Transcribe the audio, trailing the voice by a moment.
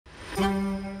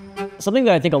Something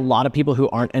that I think a lot of people who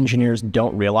aren't engineers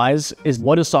don't realize is,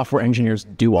 what do software engineers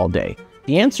do all day?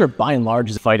 The answer, by and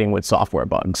large, is fighting with software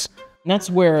bugs. And that's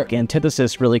where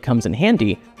Antithesis really comes in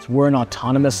handy. We're an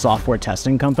autonomous software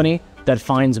testing company that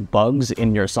finds bugs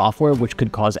in your software which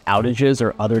could cause outages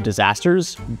or other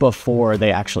disasters before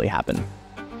they actually happen.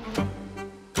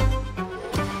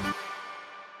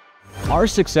 Our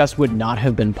success would not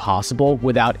have been possible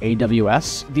without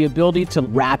AWS. The ability to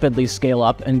rapidly scale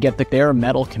up and get the bare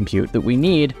metal compute that we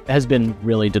need has been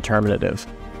really determinative.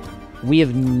 We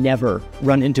have never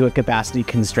run into a capacity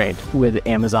constraint with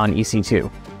Amazon EC2.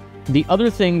 The other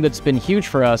thing that's been huge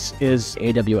for us is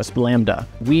AWS Lambda.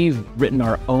 We've written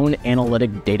our own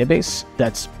analytic database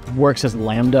that works as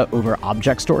Lambda over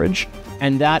object storage,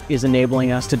 and that is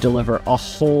enabling us to deliver a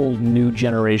whole new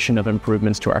generation of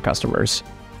improvements to our customers.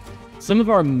 Some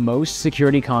of our most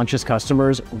security-conscious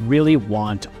customers really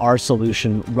want our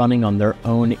solution running on their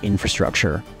own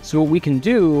infrastructure. So what we can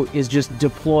do is just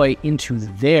deploy into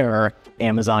their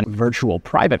Amazon virtual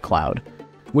private cloud,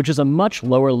 which is a much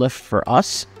lower lift for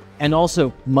us and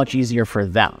also much easier for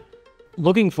them.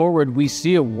 Looking forward, we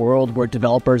see a world where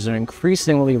developers are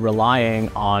increasingly relying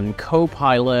on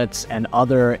copilots and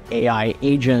other AI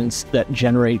agents that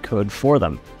generate code for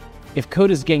them. If code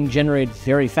is getting generated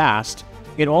very fast,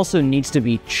 it also needs to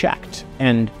be checked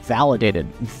and validated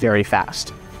very fast.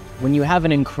 When you have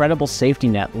an incredible safety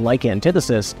net like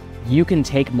Antithesis, you can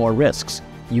take more risks.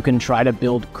 You can try to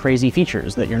build crazy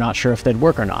features that you're not sure if they'd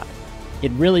work or not.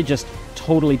 It really just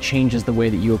totally changes the way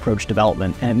that you approach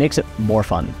development, and it makes it more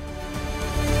fun.